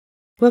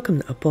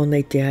Welcome to Up All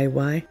Night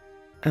DIY.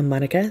 I'm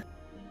Monica.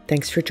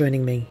 Thanks for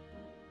joining me.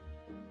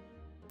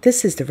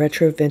 This is the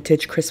Retro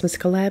Vintage Christmas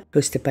collab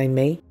hosted by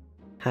me,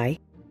 hi,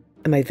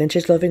 and my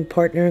vintage-loving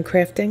partner in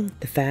crafting,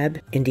 the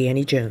fab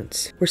Indiana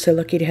Jones. We're so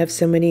lucky to have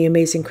so many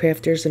amazing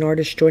crafters and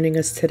artists joining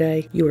us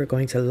today. You are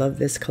going to love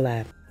this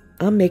collab.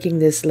 I'm making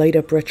this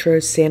light-up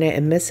retro Santa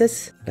and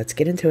Mrs. Let's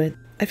get into it.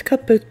 I've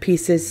cut both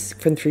pieces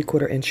from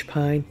 3/4 inch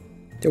pine.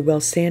 They're well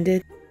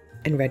sanded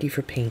and ready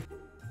for paint.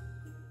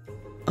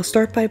 I'll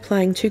start by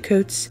applying 2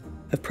 coats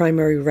of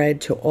primary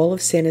red to all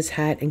of Santa's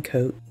hat and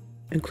coat,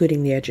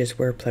 including the edges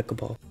where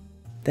applicable.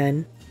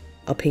 Then,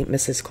 I'll paint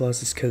Mrs.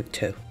 Claus's coat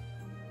too.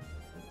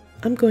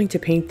 I'm going to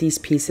paint these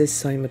pieces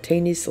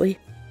simultaneously,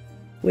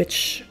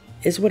 which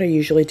is what I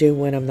usually do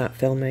when I'm not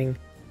filming.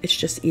 It's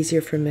just easier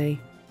for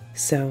me,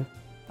 so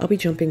I'll be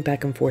jumping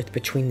back and forth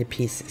between the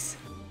pieces.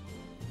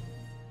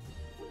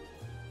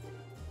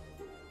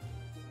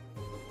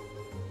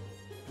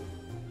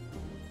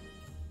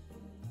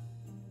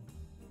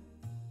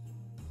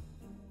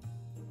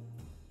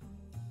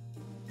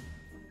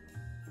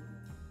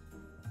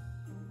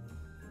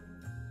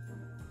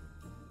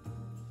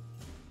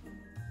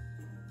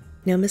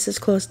 Now Mrs.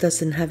 Claus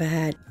doesn't have a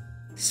hat,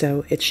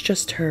 so it's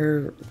just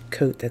her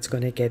coat that's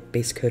going to get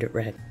base coated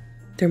red.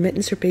 Their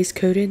mittens are base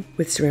coated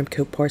with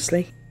Ceramcoat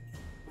Parsely.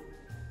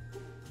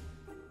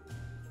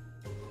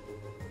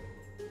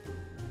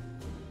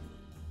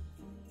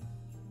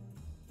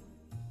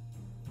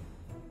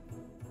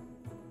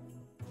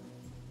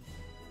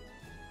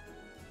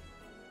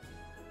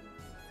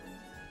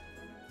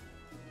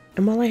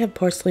 And while I have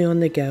Parsely on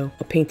the go,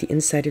 I'll paint the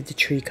inside of the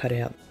tree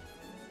cutout.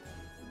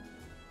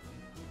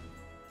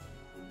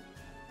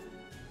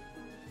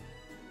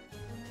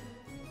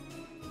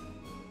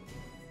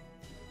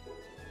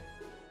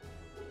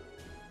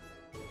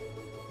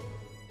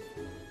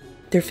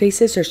 Their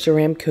faces are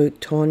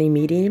Ceramcoat Tawney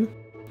Medium,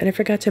 and I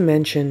forgot to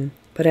mention,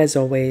 but as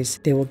always,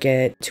 they will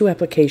get 2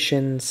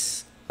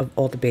 applications of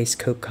all the base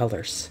coat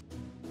colors.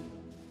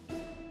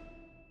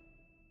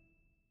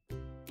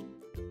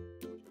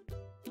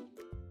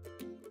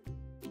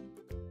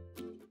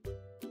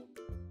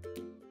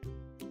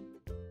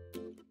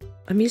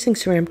 I'm using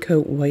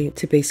Ceramcoat White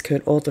to base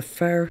coat all the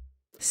fur,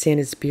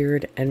 Santa's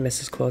beard, and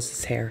Mrs.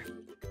 Claus's hair.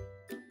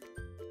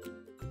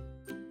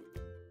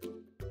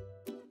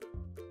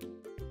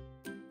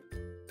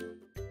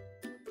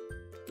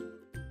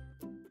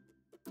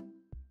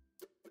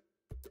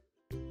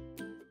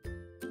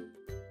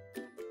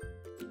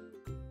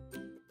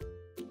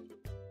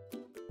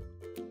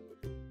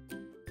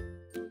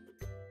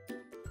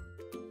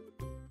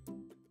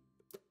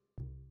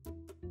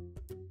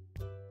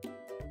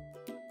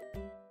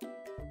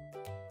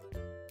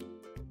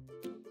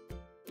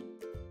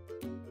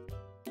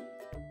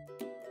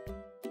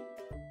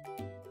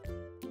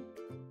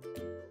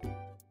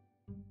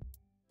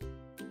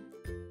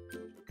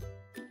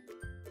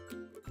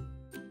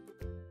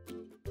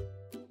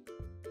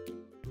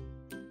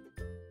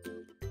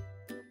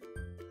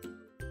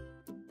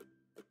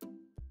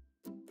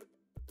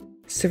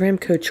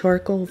 Ceramcoat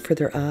charcoal for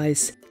their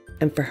eyes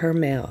and for her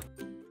mouth.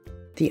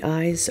 The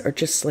eyes are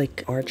just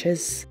like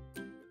arches,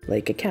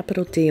 like a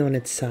capital D on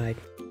its side.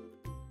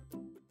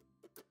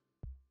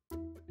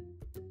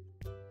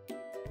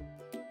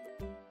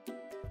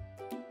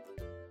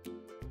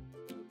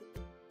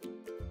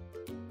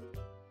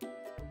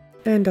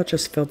 And I'll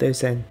just fill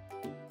those in.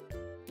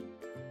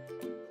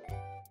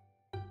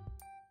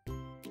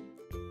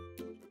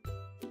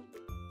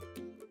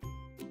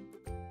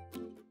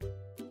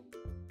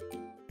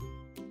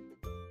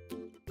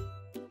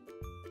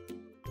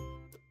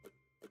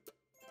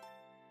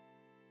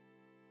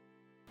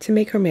 To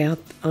make her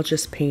mouth, I'll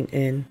just paint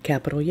in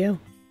capital U.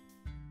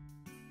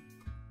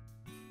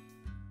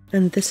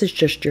 And this is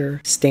just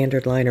your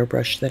standard liner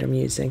brush that I'm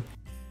using.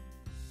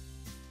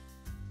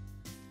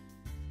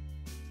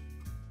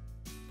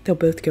 They'll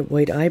both get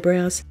white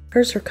eyebrows.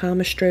 Hers are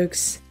comma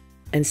strokes,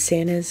 and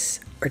Santa's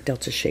are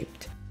delta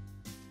shaped.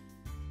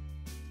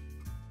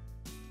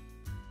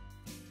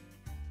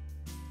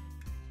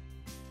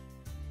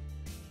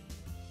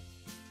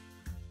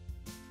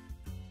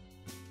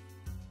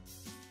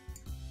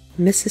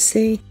 Mrs.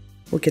 C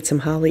will get some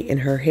holly in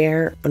her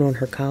hair and on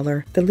her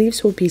collar. The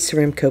leaves will be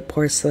Ceramcoat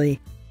Parsely,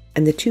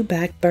 and the 2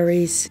 back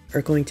berries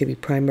are going to be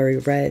primary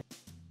red,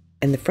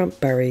 and the front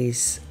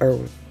berries are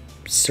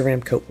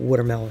Ceramcoat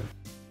Watermelon.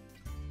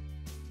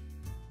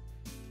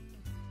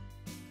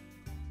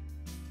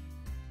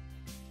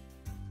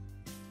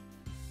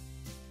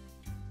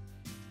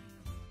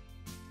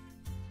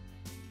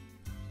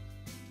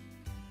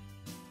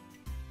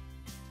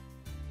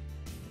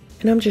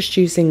 And I'm just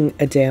using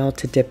a dowel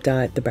to dip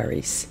dot the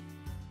berries.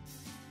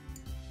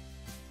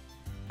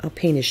 I'll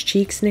paint his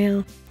cheeks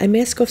now. I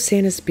mask off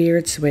Santa's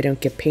beard so I don't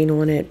get paint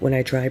on it when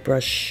I dry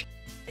brush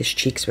his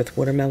cheeks with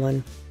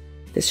watermelon.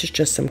 This is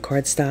just some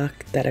cardstock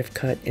that I've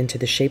cut into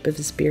the shape of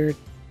his beard,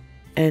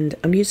 and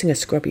I'm using a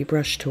scrubby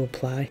brush to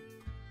apply,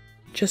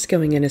 just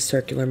going in a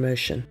circular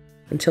motion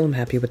until I'm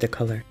happy with the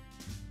color.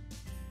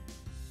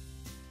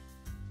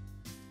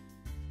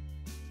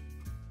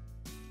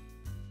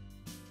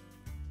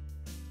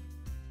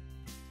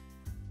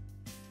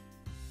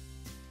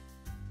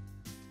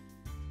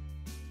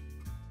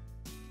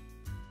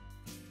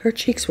 Her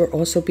cheeks will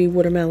also be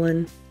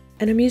watermelon,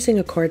 and I'm using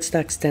a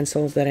cardstock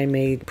stencil that I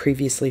made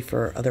previously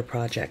for other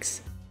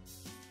projects.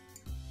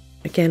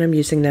 Again, I'm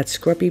using that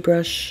scrubby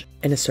brush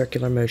in a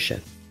circular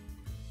motion.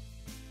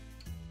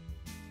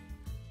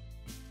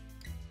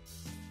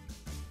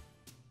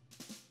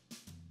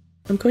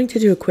 I'm going to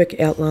do a quick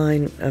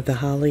outline of the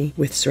holly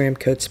with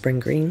Ceramcoat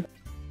Spring Green.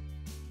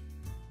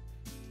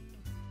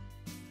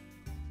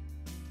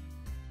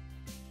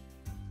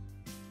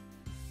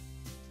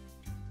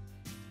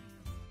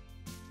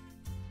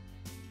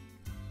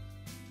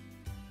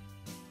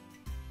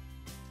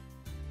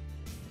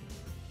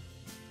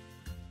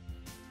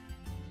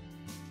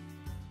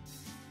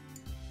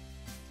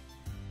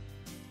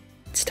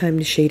 It's time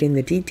to shade in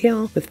the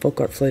detail with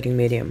Folk Art Floating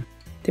Medium.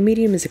 The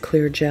medium is a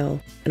clear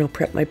gel, and I'll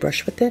prep my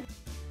brush with it.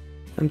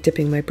 I'm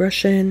dipping my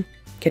brush in,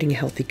 getting a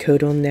healthy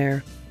coat on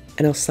there,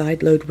 and I'll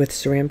side load with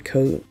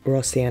Ceramcoat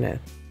Raw Sienna,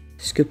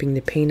 scooping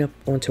the paint up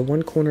onto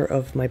one corner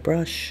of my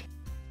brush,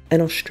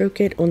 and I'll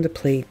stroke it on the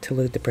plate to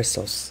load the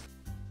bristles.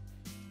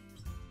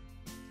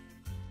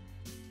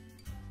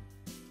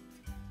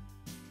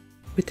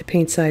 With the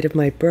paint side of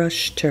my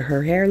brush to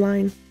her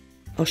hairline,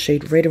 I'll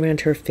shade right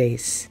around her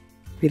face,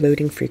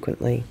 reloading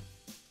frequently.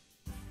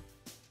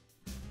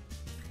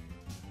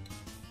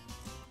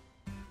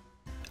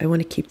 I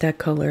want to keep that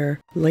color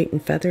light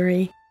and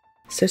feathery,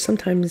 so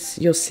sometimes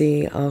you'll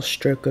see I'll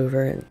stroke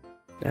over it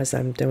as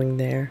I'm doing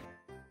there,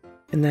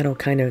 and that'll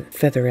kind of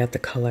feather out the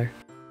color.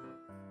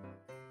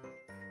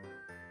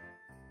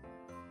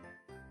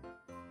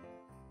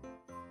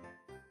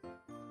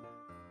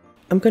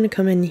 I'm going to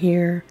come in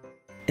here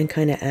and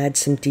kind of add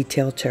some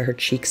detail to her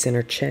cheeks and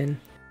her chin.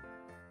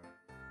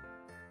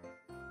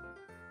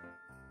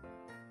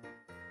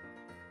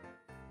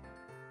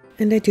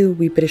 And I do a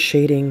wee bit of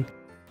shading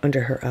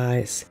under her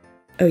eyes.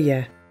 Oh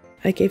yeah,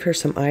 I gave her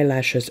some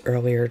eyelashes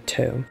earlier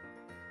too.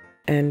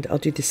 And I'll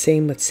do the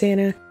same with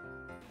Santa.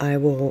 I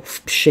will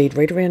shade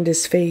right around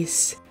his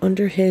face,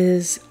 under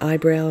his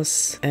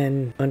eyebrows,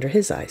 and under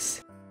his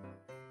eyes.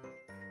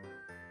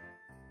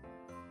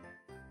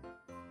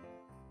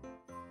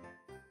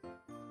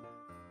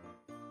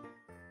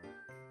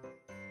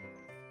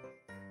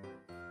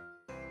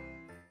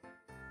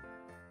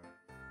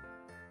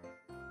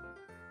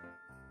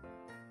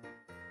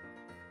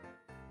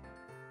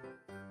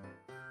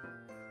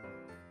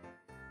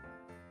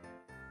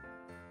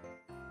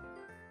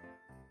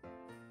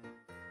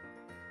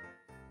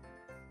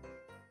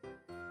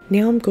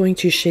 Now I'm going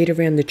to shade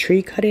around the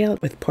tree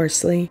cutout with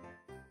Parsely.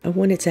 I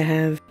want it to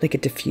have like a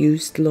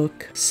diffused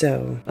look,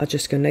 so I'll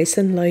just go nice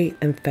and light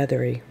and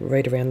feathery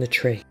right around the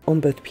tree on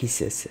both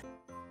pieces.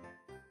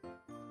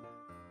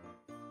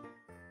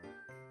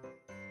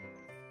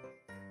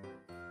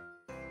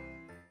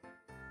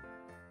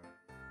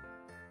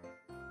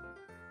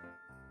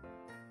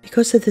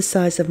 Because of the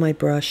size of my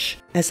brush,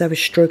 as I was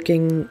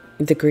stroking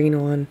the green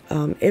on,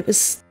 it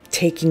was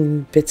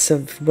taking bits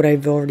of what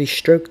I've already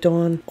stroked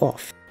on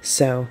off.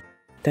 So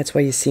that's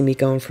why you see me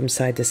going from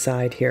side to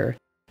side here,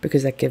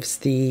 because that gives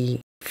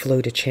the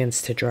float a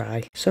chance to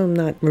dry. So I'm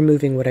not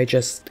removing what I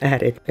just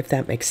added, if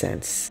that makes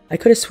sense. I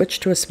could have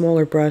switched to a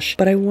smaller brush,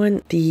 but I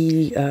want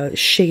the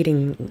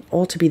shading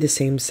all to be the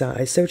same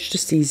size, so it's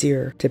just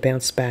easier to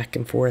bounce back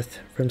and forth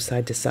from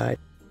side to side.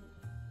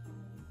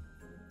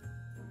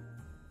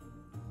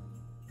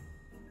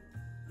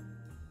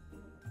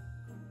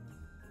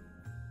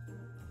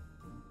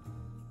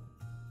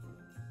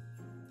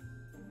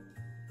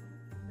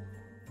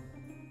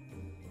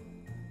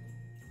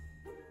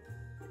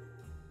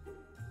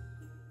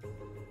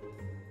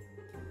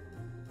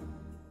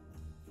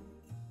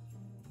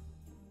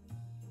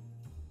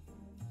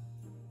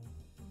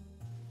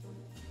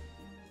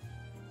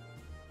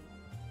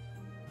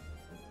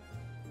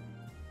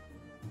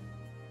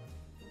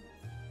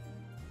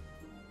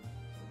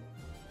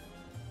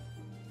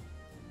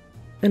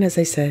 And as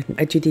I said,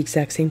 I do the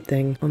exact same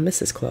thing on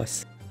Mrs.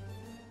 Claus.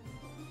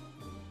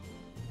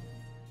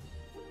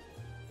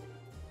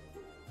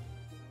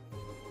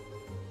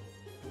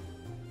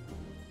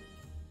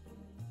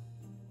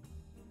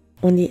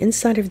 On the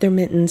inside of their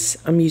mittens,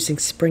 I'm using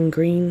spring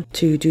green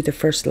to do the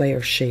first layer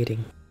of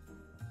shading.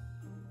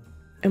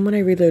 And when I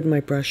reload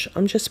my brush,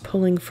 I'm just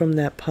pulling from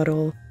that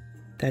puddle,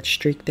 that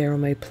streak there on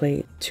my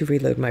plate, to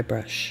reload my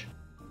brush.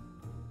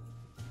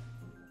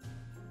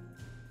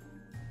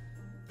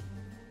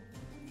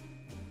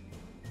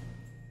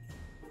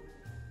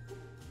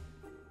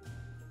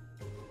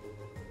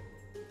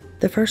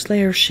 The first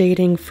layer of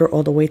shading for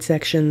all the white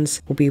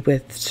sections will be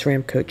with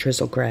Ceramcoat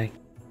Drizzle Gray.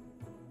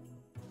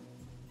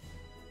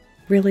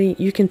 Really,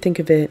 you can think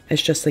of it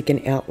as just like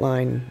an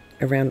outline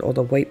around all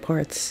the white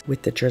parts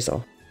with the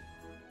drizzle.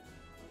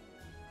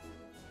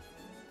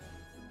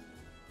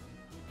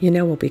 You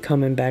know we'll be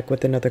coming back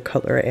with another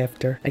color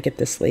after I get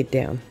this laid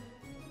down.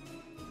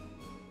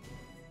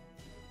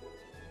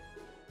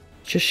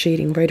 Just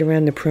shading right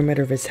around the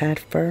perimeter of his hat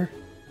fur.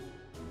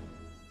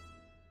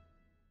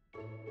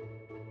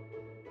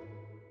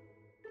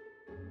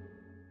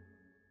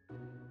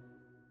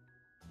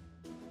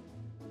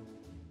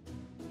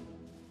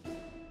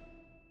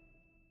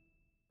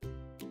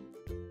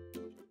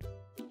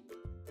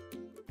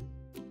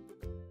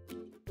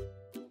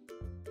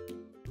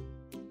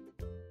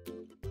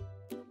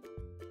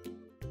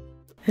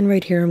 And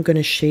right here I'm going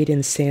to shade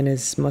in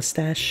Santa's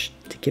mustache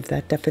to give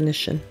that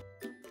definition.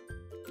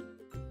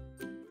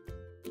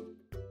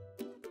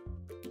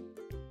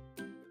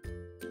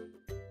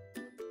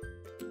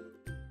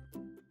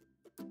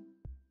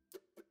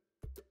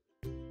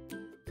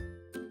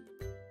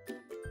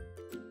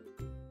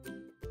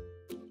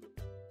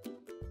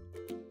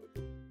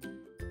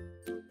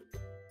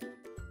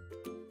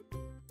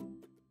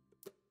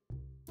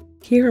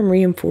 Here I'm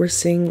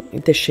reinforcing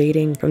the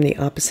shading from the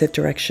opposite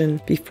direction.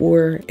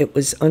 Before it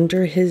was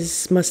under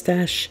his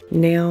mustache,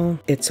 now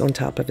it's on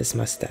top of his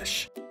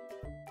mustache.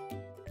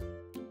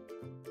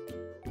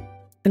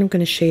 And I'm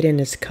going to shade in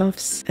his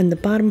cuffs and the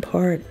bottom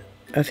part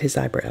of his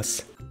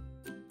eyebrows.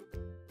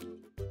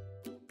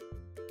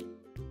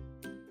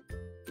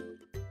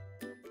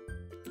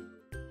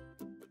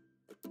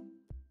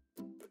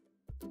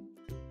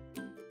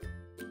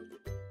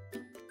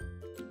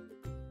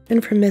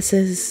 And for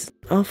Mrs.,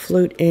 I'll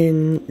float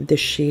in the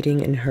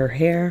shading in her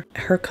hair,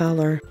 her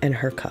collar, and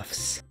her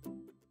cuffs.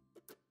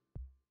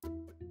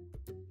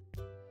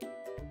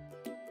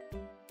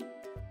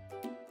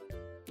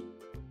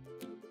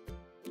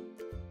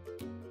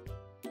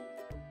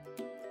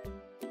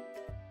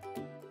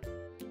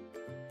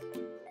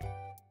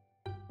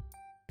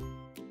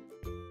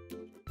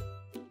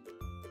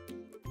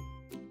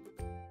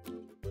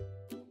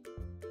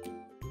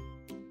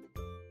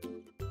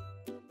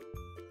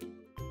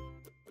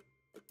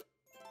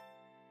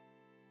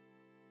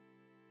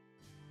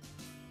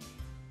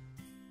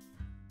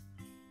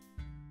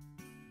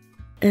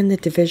 And the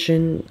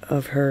division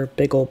of her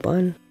big old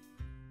bun.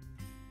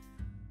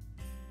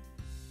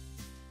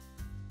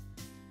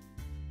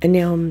 And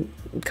now I'm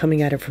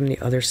coming at it from the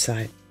other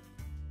side.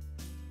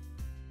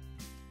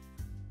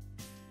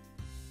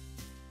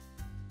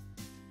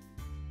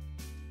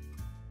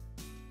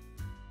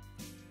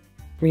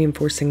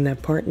 Reinforcing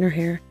that part in her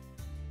hair.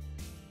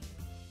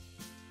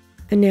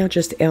 And now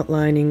just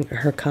outlining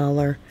her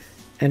collar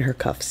and her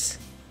cuffs.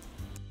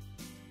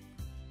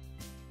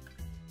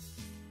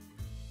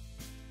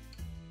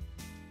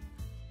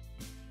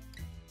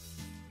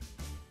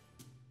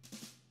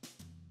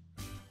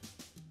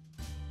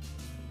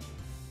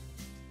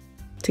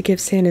 To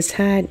give Santa's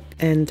hat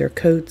and their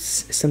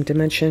coats some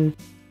dimension,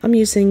 I'm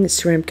using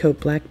Ceramcoat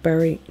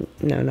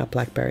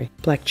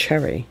Black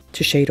Cherry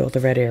to shade all the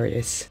red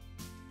areas.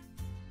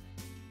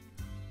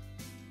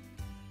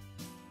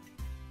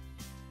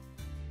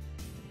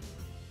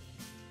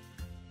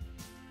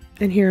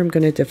 And here I'm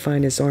going to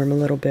define his arm a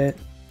little bit.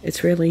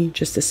 It's really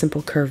just a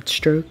simple curved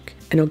stroke,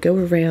 and I'll go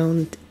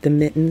around the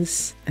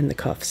mittens and the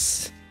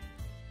cuffs.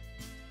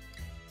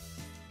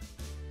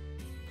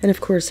 And of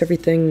course,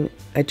 everything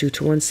I do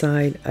to one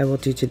side, I will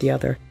do to the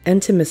other,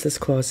 and to Mrs.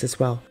 Claus as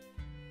well.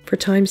 For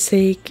time's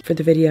sake, for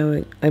the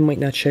video, I might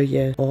not show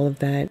you all of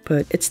that,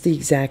 but it's the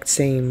exact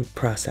same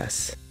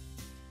process.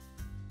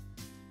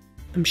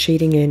 I'm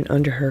shading in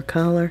under her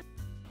collar,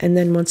 and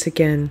then once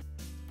again,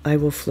 I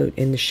will float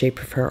in the shape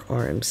of her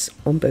arms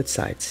on both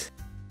sides,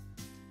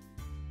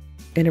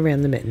 and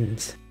around the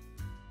mittens.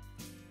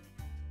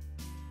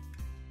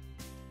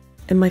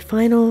 And my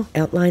final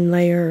outline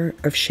layer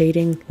of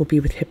shading will be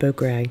with Hippo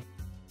Grey,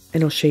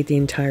 and I'll shade the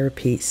entire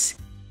piece.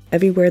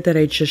 Everywhere that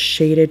I just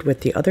shaded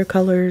with the other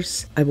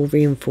colors, I will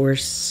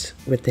reinforce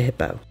with the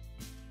Hippo.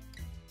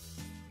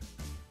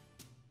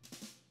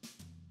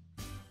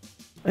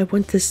 I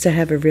want this to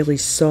have a really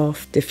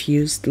soft,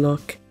 diffused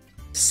look,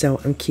 so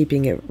I'm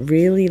keeping it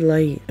really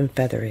light and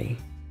feathery.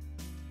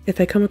 If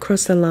I come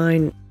across a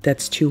line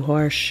that's too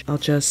harsh, I'll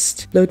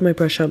just load my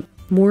brush up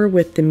more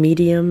with the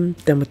medium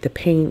than with the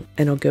paint,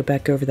 and I'll go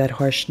back over that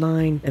harsh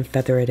line and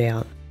feather it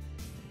out.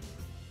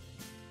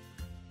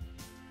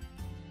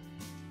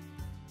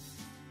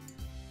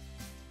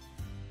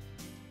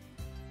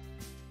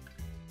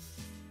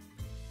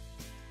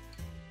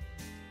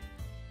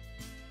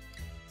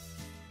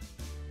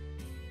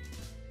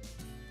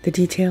 The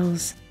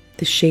details,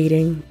 the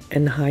shading,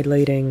 and the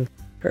highlighting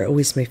are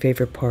always my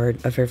favorite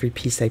part of every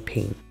piece I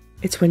paint.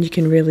 It's when you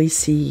can really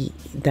see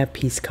that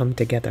piece come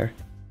together.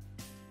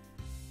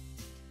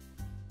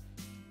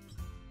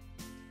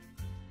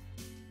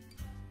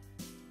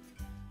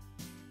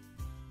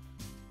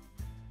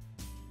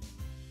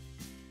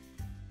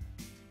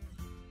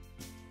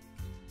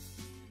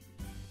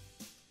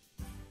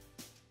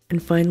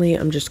 And finally,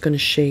 I'm just going to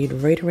shade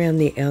right around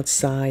the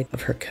outside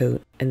of her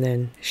coat, and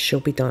then she'll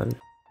be done,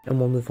 and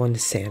we'll move on to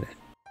Santa.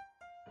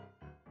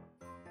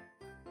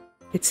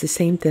 It's the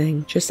same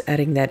thing, just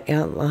adding that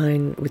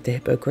outline with the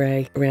Hippo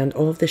Grey around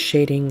all of the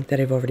shading that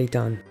I've already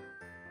done.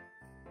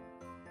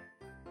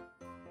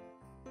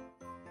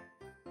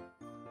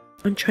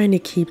 I'm trying to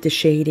keep the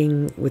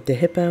shading with the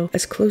hippo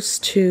as close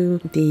to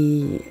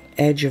the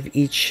edge of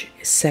each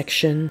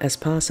section as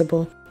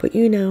possible, but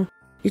you know,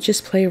 you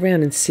just play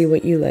around and see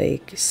what you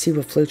like, see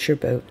what floats your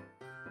boat.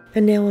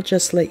 And now I'll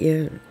just let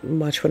you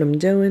watch what I'm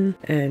doing,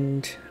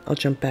 and I'll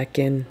jump back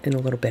in a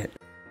little bit.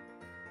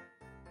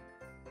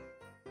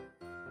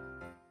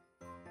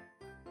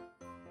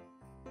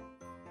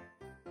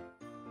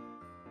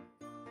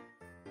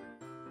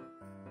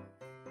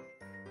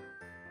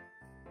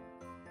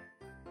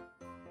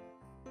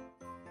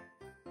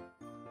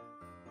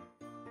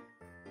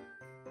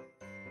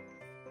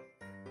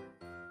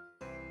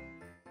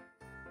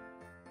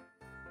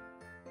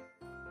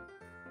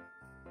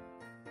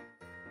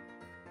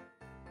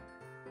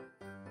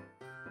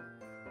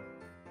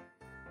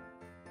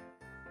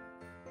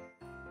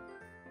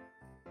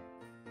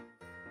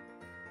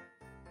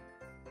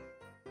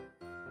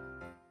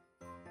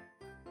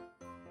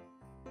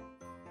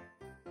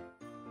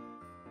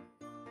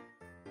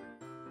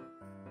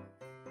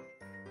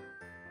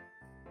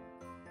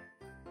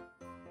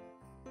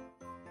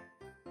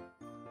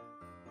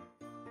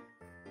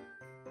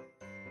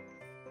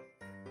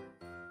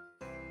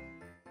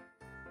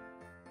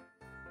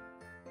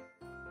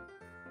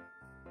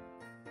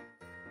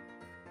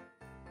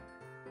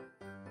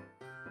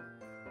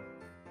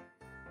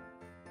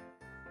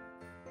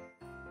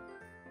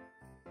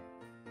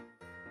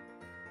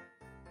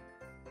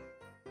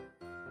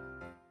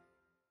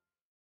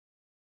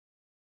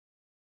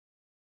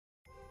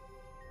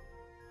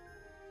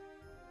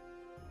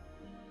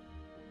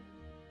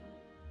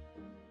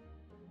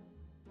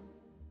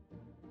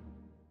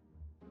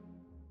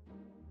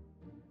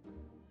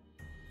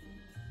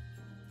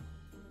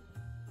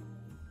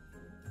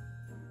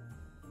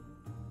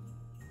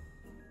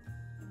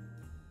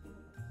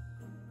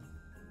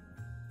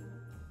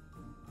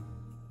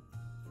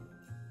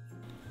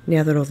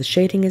 Now that all the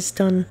shading is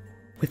done,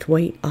 with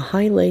white, I'll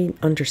highlight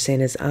under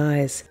Santa's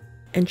eyes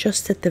and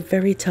just at the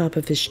very top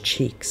of his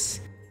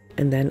cheeks.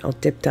 And then I'll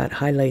dip dot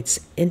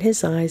highlights in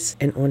his eyes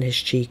and on his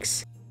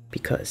cheeks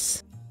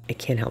because I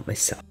can't help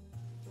myself.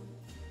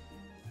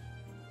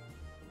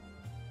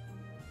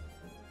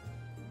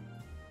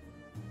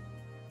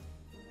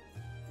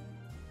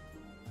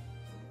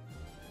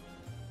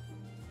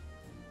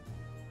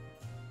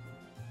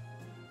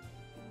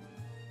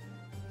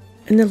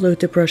 And then load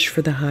the brush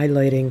for the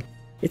highlighting.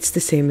 It's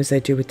the same as I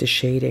do with the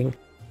shading.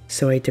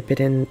 So I dip it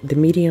in the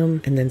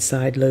medium and then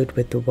side load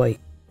with the white.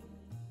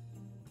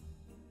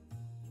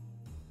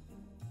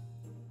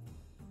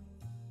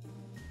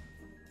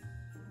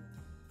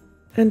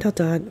 And I'll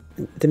dot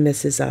the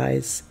Mrs.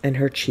 eyes and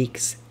her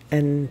cheeks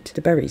and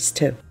the berries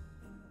too.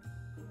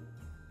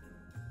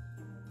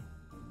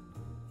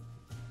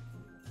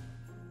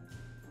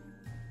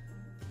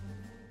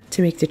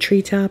 To make the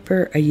tree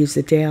topper, I use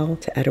the dowel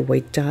to add a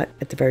white dot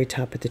at the very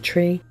top of the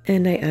tree,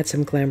 and I add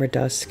some Glamour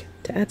Dusk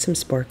to add some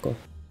sparkle.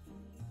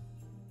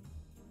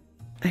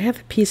 I have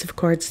a piece of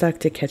cardstock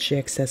to catch the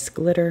excess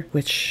glitter,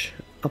 which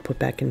I'll put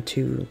back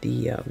into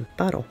the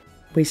bottle.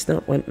 Waste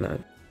not, want not.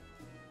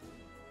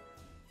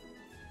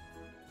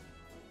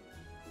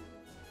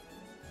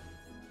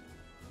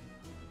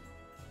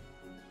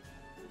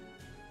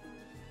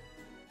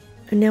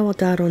 And now I'll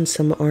dot on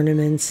some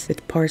ornaments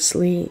with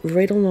Parsely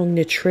right along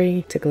the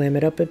tree to glam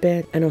it up a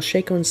bit, and I'll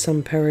shake on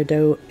some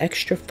Peridot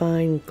extra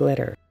fine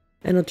glitter,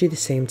 and I'll do the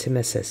same to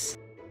Mrs.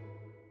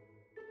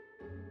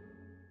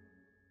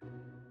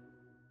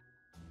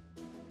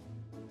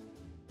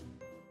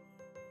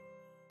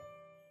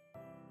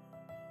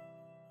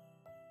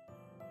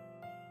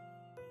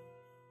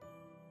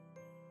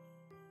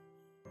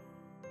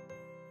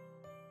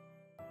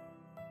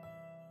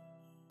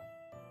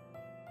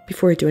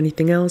 Before I do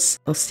anything else,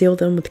 I'll seal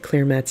them with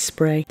clear matte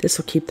spray. This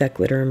will keep that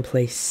glitter in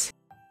place.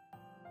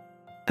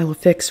 I will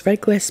fix red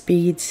glass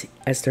beads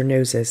as their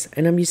noses,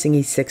 and I'm using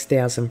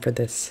E6000 for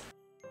this.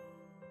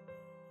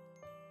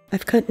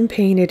 I've cut and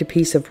painted a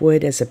piece of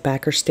wood as a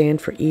backer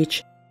stand for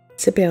each.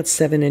 It's about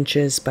 7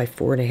 inches by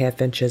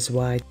 4.5 inches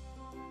wide.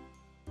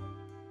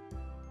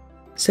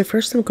 So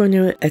first I'm going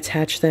to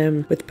attach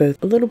them with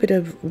both a little bit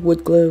of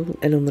wood glue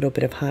and a little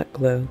bit of hot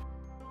glue.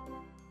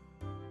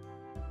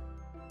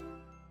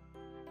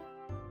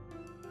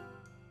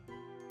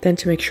 Then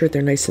to make sure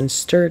they're nice and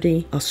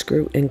sturdy, I'll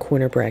screw in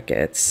corner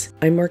brackets.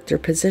 I mark their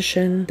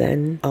position,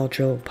 then I'll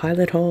drill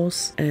pilot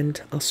holes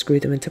and I'll screw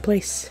them into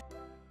place.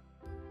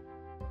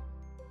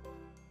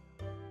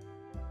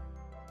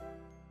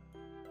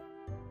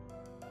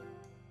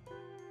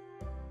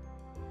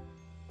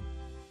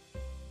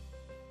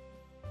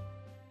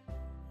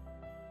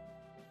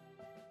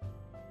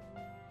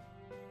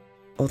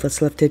 All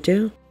that's left to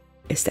do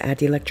is to add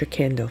the electric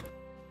candle.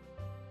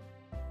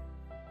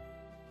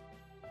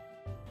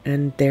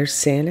 And there's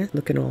Santa,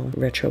 looking all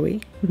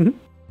retro-y.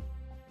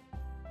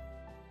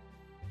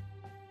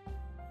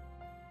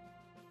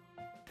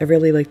 I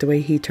really like the way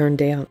he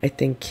turned out. I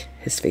think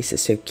his face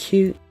is so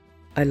cute.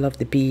 I love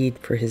the bead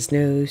for his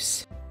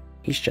nose.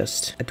 He's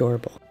just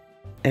adorable.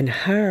 And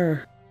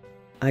her,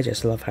 I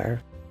just love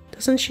her.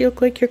 Doesn't she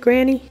look like your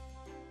granny?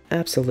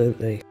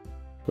 Absolutely.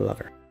 Love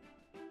her.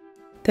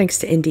 Thanks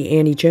to Indie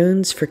Annie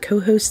Jones for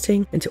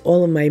co-hosting, and to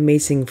all of my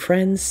amazing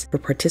friends for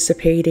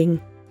participating.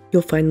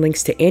 You'll find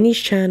links to Annie's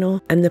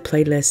channel and the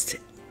playlist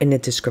in the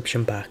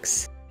description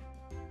box.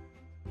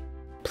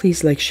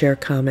 Please like, share,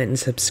 comment, and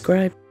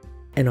subscribe,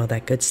 and all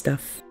that good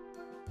stuff.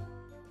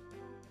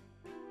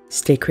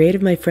 Stay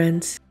creative, my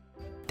friends.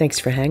 Thanks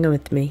for hanging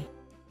with me.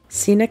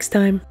 See you next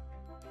time.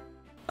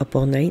 Up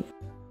all night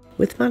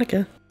with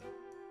Monica.